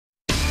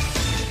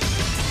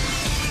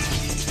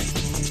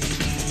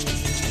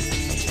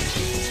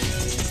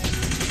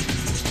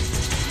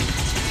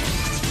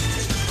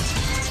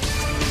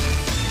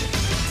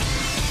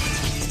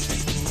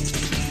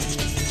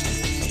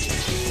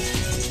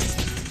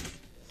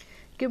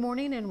Good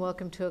morning and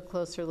welcome to A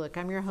Closer Look.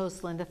 I'm your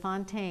host, Linda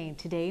Fontaine.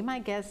 Today, my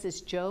guest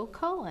is Jo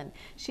Cullen.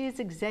 She is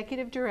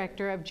Executive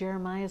Director of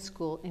Jeremiah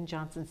School in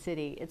Johnson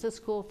City. It's a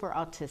school for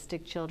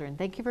autistic children.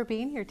 Thank you for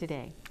being here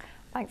today.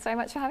 Thanks so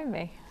much for having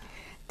me.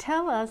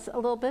 Tell us a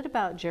little bit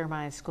about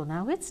Jeremiah School.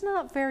 Now, it's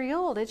not very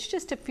old. It's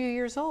just a few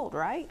years old,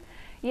 right?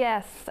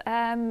 Yes,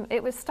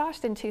 it was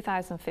started in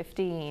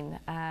 2015,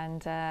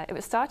 and it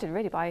was started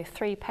really by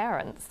three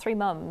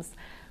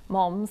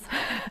moms,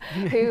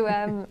 who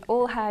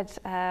all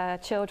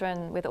had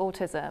children with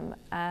autism,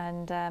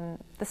 and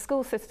the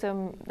school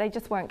system, they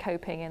just weren't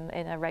coping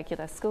in a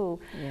regular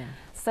school. Yeah.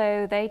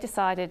 So they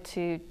decided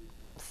to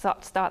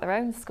start their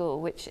own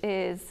school, which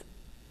is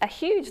a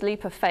huge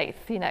leap of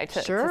faith, you know,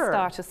 to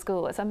start a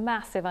school. It's a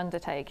massive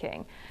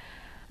undertaking.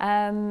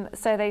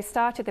 So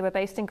they were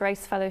based in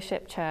Grace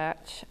Fellowship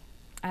Church,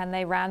 and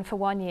they ran for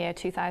 1 year,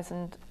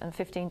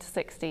 2015 to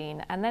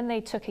 16, and then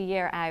they took a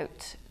year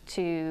out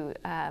to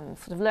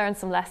sort of learn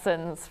some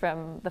lessons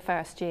from the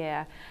first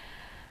year.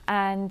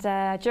 And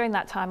during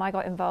that time I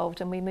got involved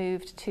and we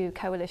moved to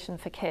Coalition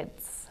for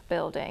Kids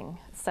building.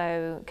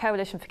 So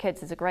Coalition for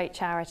Kids is a great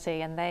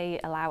charity and they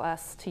allow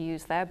us to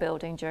use their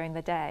building during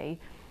the day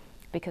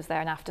because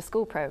they're an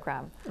after-school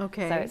program.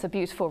 Okay. So it's a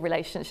beautiful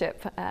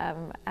relationship,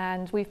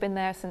 and we've been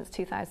there since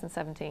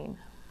 2017.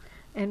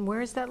 And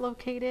where is that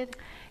located?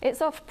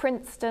 It's off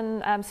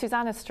Princeton,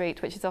 Susanna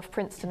Street, which is off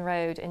Princeton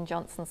Road in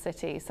Johnson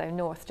City, so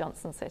North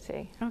Johnson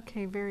City.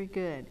 Okay, very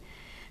good.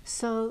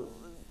 So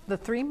the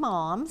three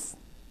moms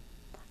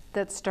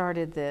that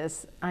started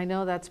this, I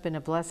know that's been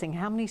a blessing.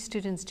 How many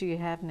students do you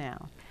have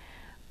now?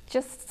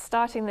 Just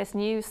starting this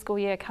new school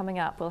year coming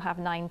up, we'll have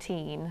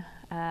 19.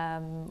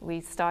 We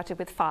started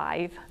with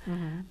 5,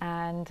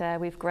 and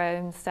we've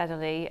grown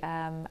steadily,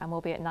 and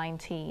we'll be at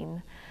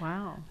 19.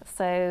 Wow.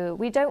 So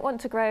we don't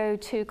want to grow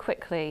too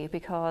quickly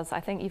because I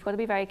think you've got to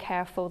be very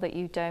careful that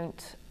you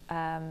don't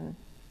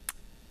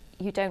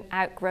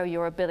outgrow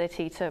your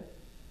ability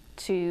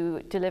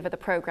to deliver the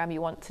program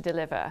you want to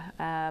deliver.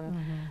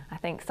 I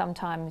think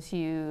sometimes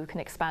you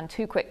can expand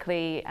too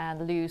quickly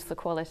and lose the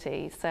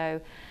quality. So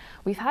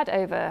we've had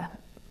over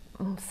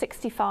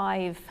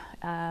 65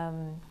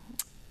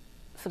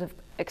 sort of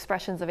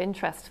expressions of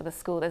interest for the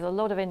school. There's a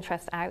lot of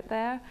interest out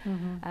there,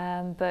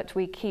 but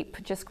we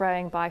keep just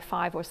growing by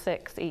 5 or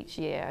 6 each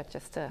year,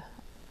 just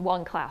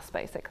one class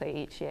basically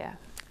each year.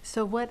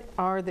 So what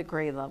are the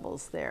grade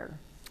levels there?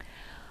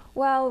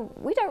 Well,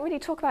 we don't really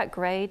talk about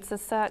grades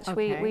as such.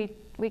 Okay.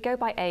 We go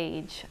by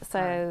age.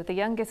 So the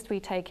youngest we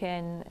take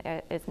in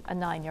is a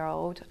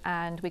 9-year-old,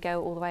 and we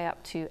go all the way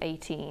up to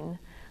 18.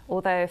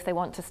 Although if they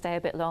want to stay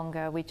a bit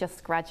longer, we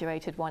just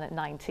graduated one at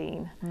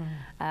 19.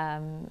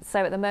 So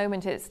at the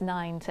moment it's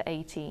 9 to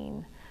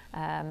 18.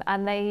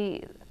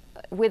 And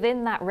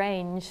within that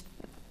range,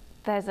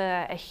 there's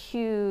a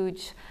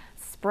huge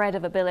spread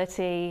of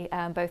ability,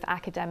 both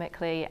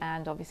academically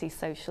and obviously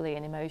socially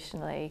and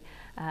emotionally.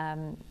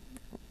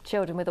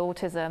 Children with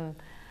autism,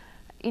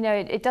 you know,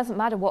 it doesn't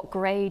matter what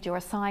grade you're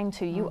assigned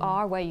to, you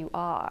are where you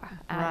are.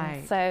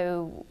 And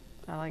so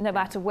no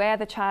matter where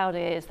the child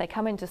is, they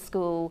come into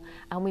school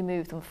and we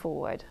move them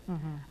forward.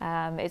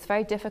 It's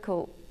very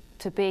difficult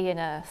to be in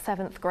a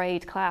 7th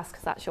grade class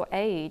because that's your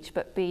age,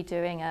 but be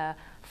doing a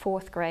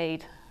 4th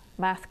grade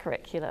math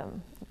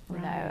curriculum, you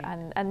know,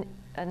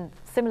 and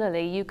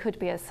similarly you could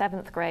be a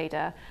 7th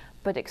grader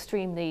but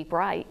extremely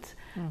bright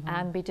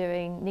and be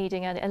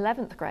needing an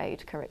 11th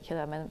grade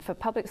curriculum, and for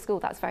public school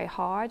that's very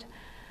hard.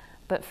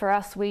 But for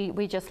us,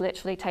 we just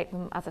literally take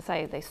them, as I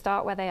say, they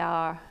start where they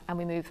are and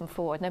we move them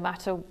forward, no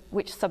matter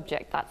which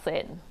subject that's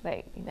in.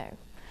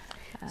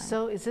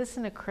 So is this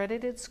an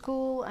accredited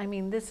school? I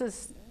mean, this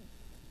is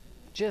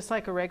just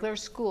like a regular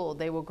school.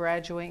 They will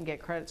graduate and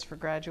get credits for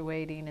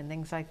graduating and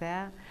things like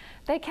that?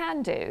 They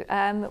can do.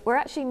 We're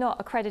actually not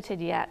accredited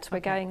yet.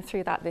 We're going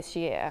through that this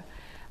year.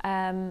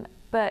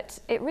 But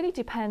it really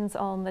depends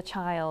on the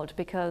child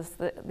because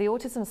the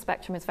autism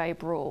spectrum is very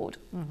broad.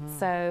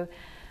 So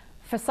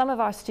for some of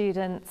our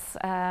students,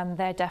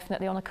 they're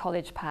definitely on a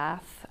college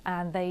path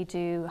and they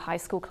do high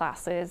school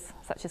classes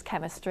such as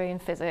chemistry and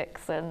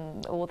physics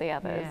and all the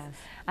others.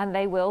 And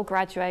they will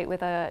graduate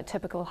with a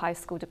typical high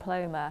school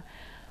diploma.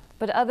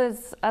 But other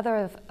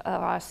of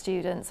our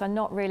students are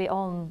not really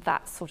on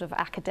that sort of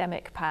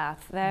academic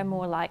path. They're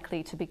more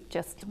likely to be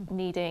just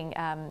needing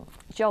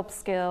job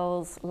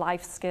skills,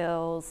 life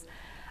skills,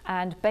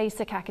 and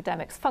basic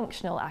academics,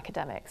 functional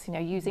academics, you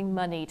know, using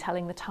money,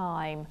 telling the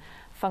time,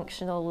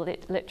 functional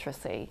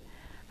literacy.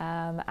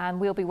 And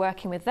we'll be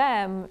working with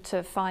them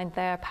to find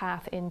their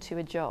path into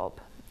a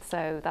job.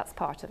 So that's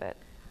part of it.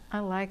 I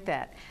like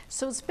that.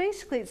 So it's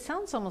basically, it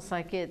sounds almost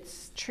like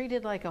it's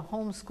treated like a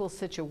homeschool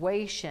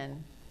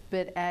situation,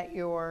 but at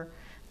your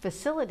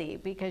facility,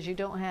 because you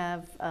don't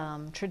have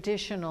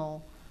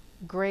traditional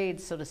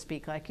grades, so to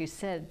speak. Like you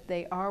said,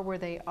 they are where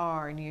they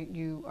are, and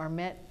you are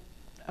met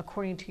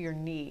according to your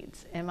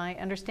needs. Am I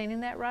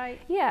understanding that right?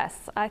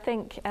 Yes, I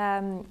think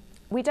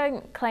we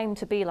don't claim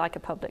to be like a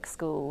public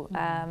school.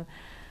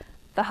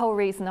 The whole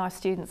reason our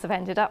students have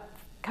ended up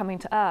coming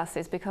to us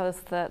is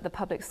because the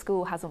public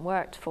school hasn't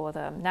worked for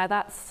them. Now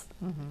that's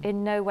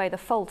in no way the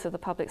fault of the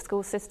public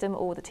school system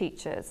or the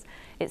teachers.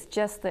 It's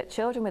just that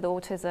children with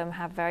autism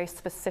have very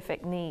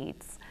specific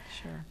needs.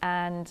 Sure.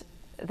 And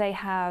they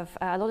have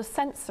a lot of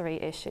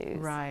sensory issues.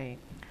 Right.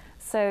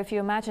 So if you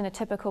imagine a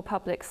typical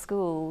public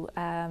school,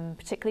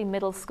 particularly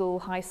middle school,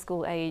 high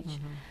school age,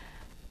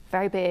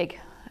 very big,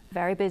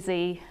 very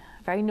busy,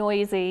 very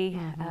noisy,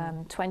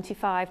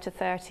 25 to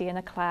 30 in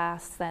a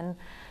class, then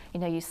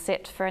you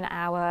sit for an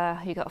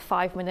hour, you got a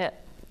 5-minute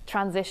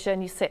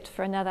transition, you sit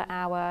for another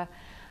hour,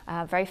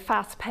 very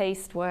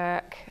fast-paced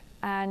work.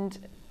 And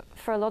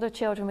for a lot of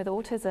children with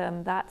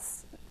autism,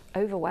 that's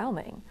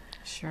overwhelming.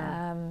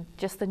 Sure.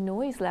 Just the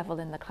noise level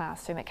in the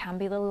classroom, it can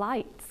be the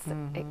lights,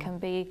 it can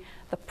be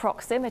the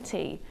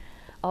proximity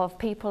of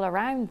people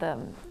around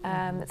them.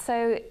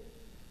 So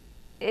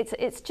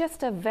it's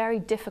just a very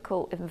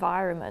difficult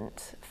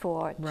environment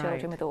for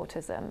children with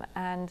autism.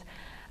 And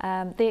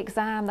the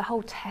exam, the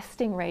whole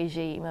testing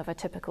regime of a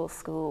typical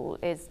school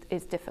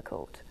is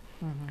difficult.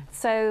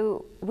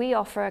 So we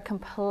offer a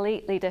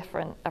completely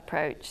different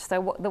approach.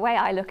 So the way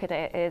I look at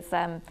it is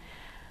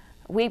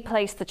we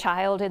place the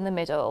child in the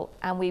middle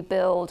and we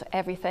build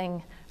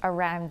everything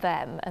around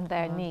them and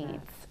their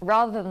needs,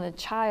 rather than the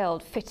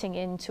child fitting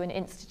into an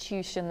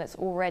institution that's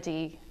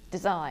already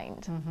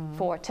designed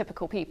for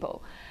typical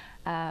people.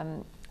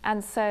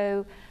 And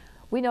so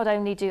we not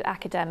only do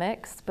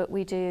academics, but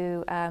we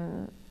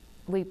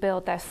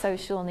build their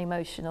social and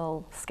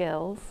emotional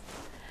skills.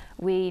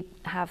 We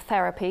have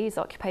therapies,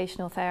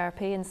 occupational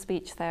therapy and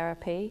speech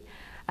therapy.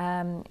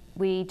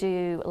 We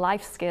do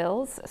life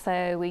skills,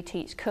 so we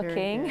teach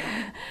cooking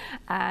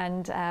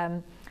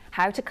and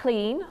how to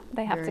clean.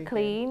 They have to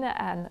clean,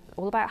 and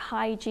all about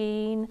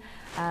hygiene,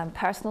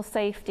 personal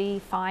safety,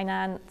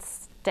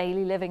 finance,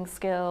 daily living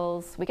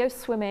skills. We go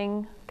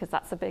swimming, because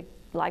that's a big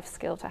life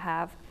skill to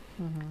have.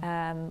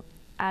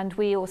 And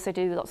we also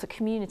do lots of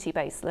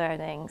community-based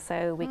learning.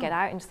 So we get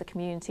out into the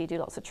community, do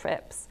lots of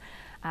trips,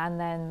 and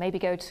then maybe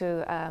go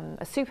to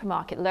a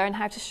supermarket, learn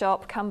how to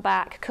shop, come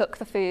back, cook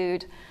the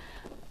food,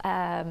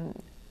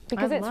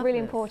 because it's really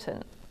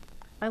important.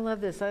 I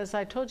love this. As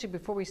I told you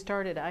before we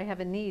started, I have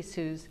a niece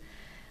who's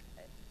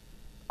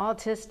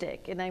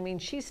autistic, and I mean,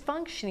 she's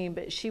functioning,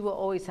 but she will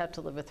always have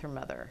to live with her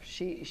mother.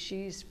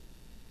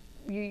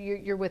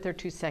 You're with her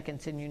 2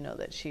 seconds and you know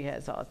that she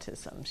has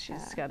autism.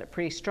 She's got it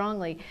pretty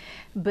strongly,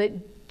 but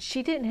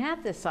she didn't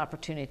have this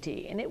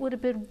opportunity, and it would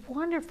have been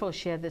wonderful if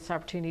she had this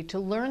opportunity to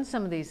learn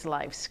some of these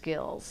life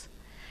skills,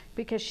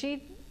 because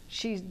she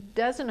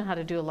doesn't know how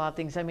to do a lot of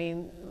things. I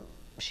mean,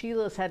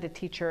 Sheila's had to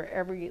teach her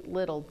every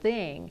little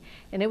thing,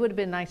 and it would have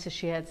been nice if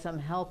she had some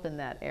help in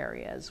that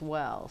area as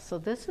well. So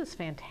this is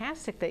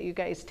fantastic that you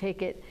guys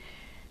take it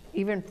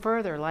even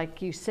further.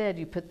 Like you said,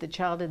 you put the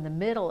child in the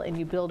middle and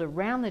you build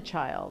around the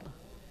child.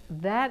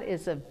 That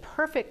is a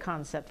perfect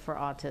concept for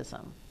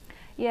autism.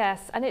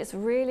 Yes, and it's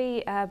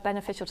really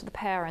beneficial to the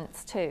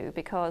parents too,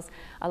 because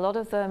a lot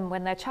of them,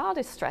 when their child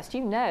is stressed,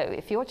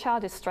 if your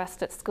child is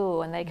stressed at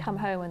school and they come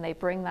home and they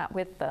bring that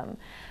with them,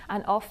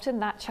 and often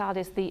that child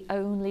is the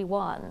only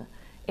one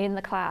in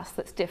the class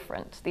that's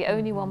different, the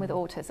only one with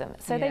autism.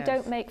 So they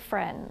don't make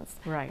friends.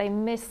 Right. They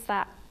miss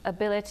that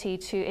ability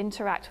to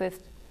interact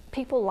with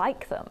people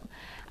like them.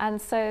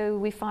 And so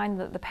we find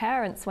that the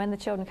parents, when the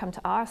children come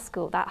to our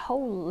school, that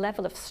whole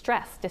level of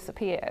stress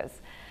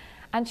disappears.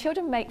 And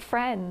children make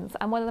friends,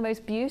 and one of the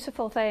most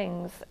beautiful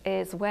things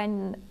is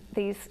when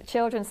these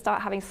children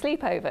start having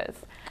sleepovers.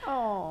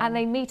 And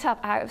they meet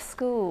up out of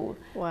school.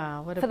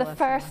 Wow, what a for blessing. The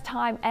first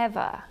time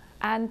ever.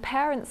 And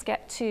parents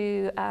get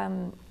to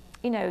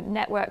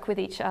network with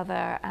each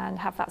other and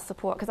have that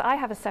support, because I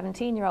have a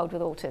 17-year-old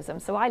with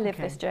autism, so I live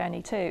this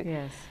journey too.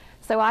 Yes.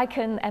 So I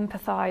can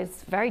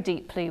empathize very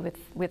deeply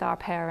with our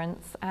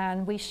parents,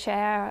 and we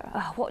share,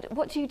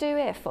 what do you do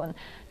if? And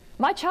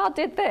my child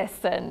did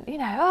this, and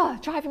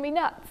driving me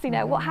nuts.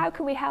 How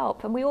can we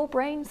help? And we all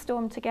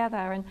brainstorm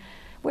together, and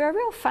we're a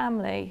real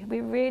family.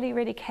 We really,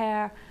 really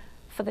care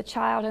for the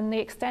child and the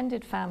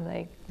extended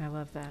family. I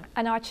love that.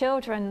 And our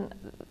children,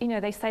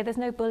 they say there's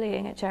no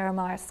bullying at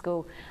Jeremiah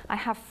School. I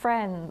have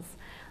friends.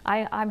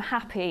 I'm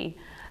happy.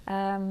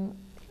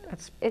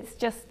 That's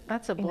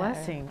a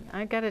blessing.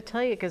 I got to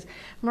tell you, because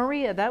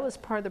Maria, that was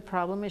part of the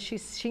problem, is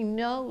she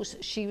knows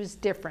she was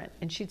different,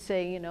 and she'd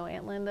say,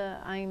 Aunt Linda,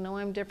 I know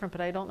I'm different,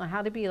 but I don't know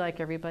how to be like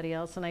everybody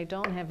else, and I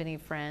don't have any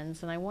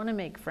friends, and I want to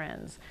make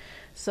friends.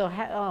 So,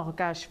 oh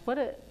gosh,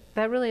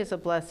 that really is a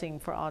blessing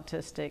for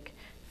autistic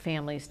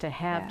families to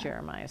have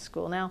Jeremiah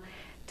School. Now,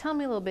 tell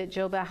me a little bit,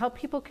 Joe, about how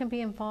people can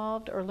be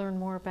involved or learn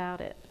more about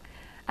it.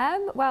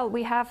 Well,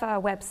 we have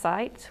our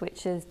website,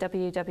 which is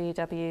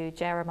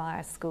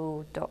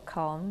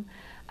www.jeremiahschool.com.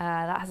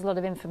 That has a lot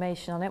of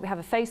information on it. We have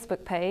a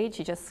Facebook page.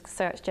 You just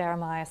search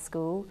Jeremiah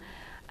School.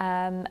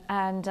 And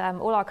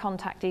all our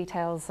contact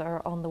details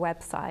are on the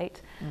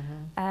website.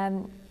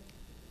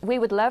 We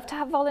would love to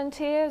have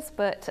volunteers,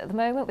 but at the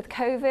moment with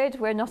COVID,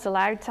 we're not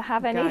allowed to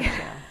have any.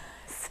 Gotcha.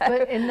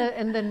 But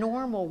in the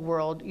normal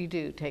world, you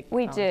do take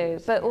We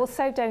volunteers. do, but Yeah.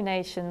 also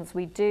donations.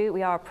 We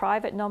are a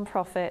private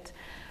non-profit.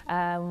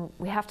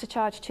 We have to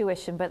charge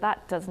tuition, but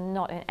that does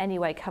not in any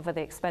way cover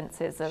the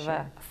expenses of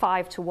a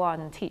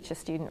 5-to-1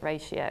 teacher-student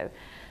ratio.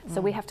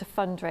 So we have to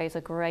fundraise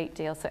a great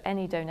deal, so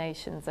any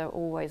donations are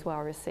always well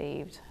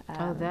received.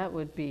 Oh, that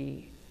would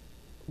be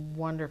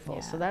wonderful.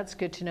 Yeah. So that's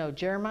good to know.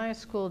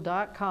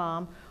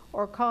 jeremiahschool.com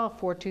or call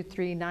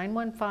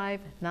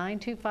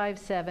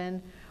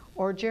 423-915-9257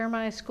 or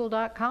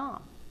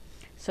jeremiahschool.com.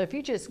 So if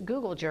you just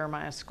Google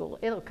Jeremiah School,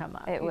 it'll come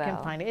up. It You can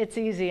will. find it. It's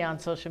easy on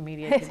social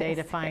media today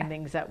to find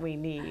things that we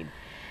need.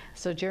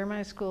 So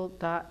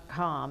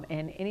jeremiahschool.com,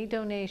 and any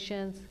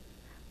donations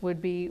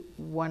would be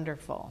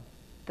wonderful.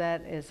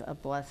 That is a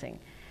blessing.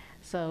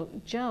 So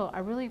Joe, I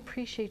really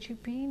appreciate you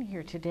being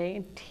here today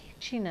and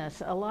teaching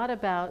us a lot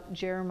about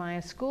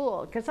Jeremiah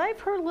School, because I've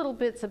heard little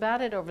bits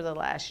about it over the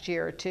last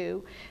year or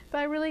two, but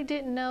I really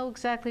didn't know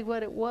exactly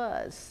what it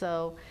was.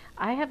 So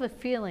I have a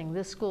feeling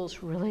this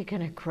school's really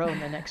going to grow in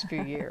the next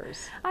few years.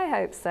 I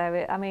hope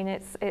so. I mean,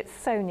 it's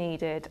so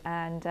needed,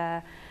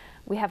 and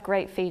we have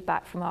great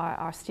feedback from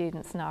our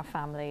students and our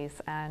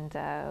families, and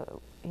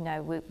you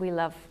know, we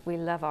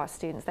love our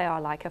students. They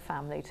are like a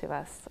family to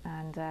us,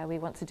 and we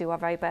want to do our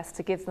very best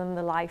to give them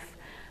the life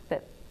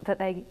that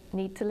they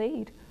need to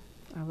lead.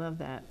 I love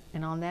that.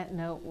 And on that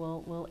note,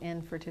 we'll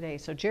end for today.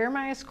 So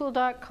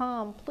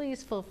jeremiahschool.com,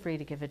 please feel free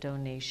to give a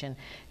donation,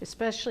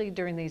 especially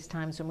during these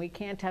times when we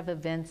can't have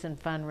events and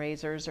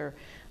fundraisers or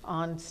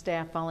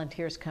on-staff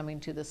volunteers coming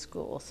to the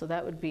school. So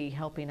that would be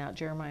helping out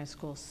Jeremiah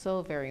School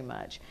so very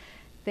much.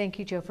 Thank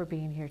you, Joe, for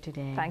being here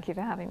today. Thank you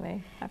for having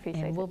me. I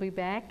appreciate it. And we'll be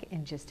back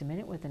in just a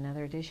minute with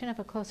another edition of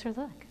A Closer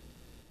Look.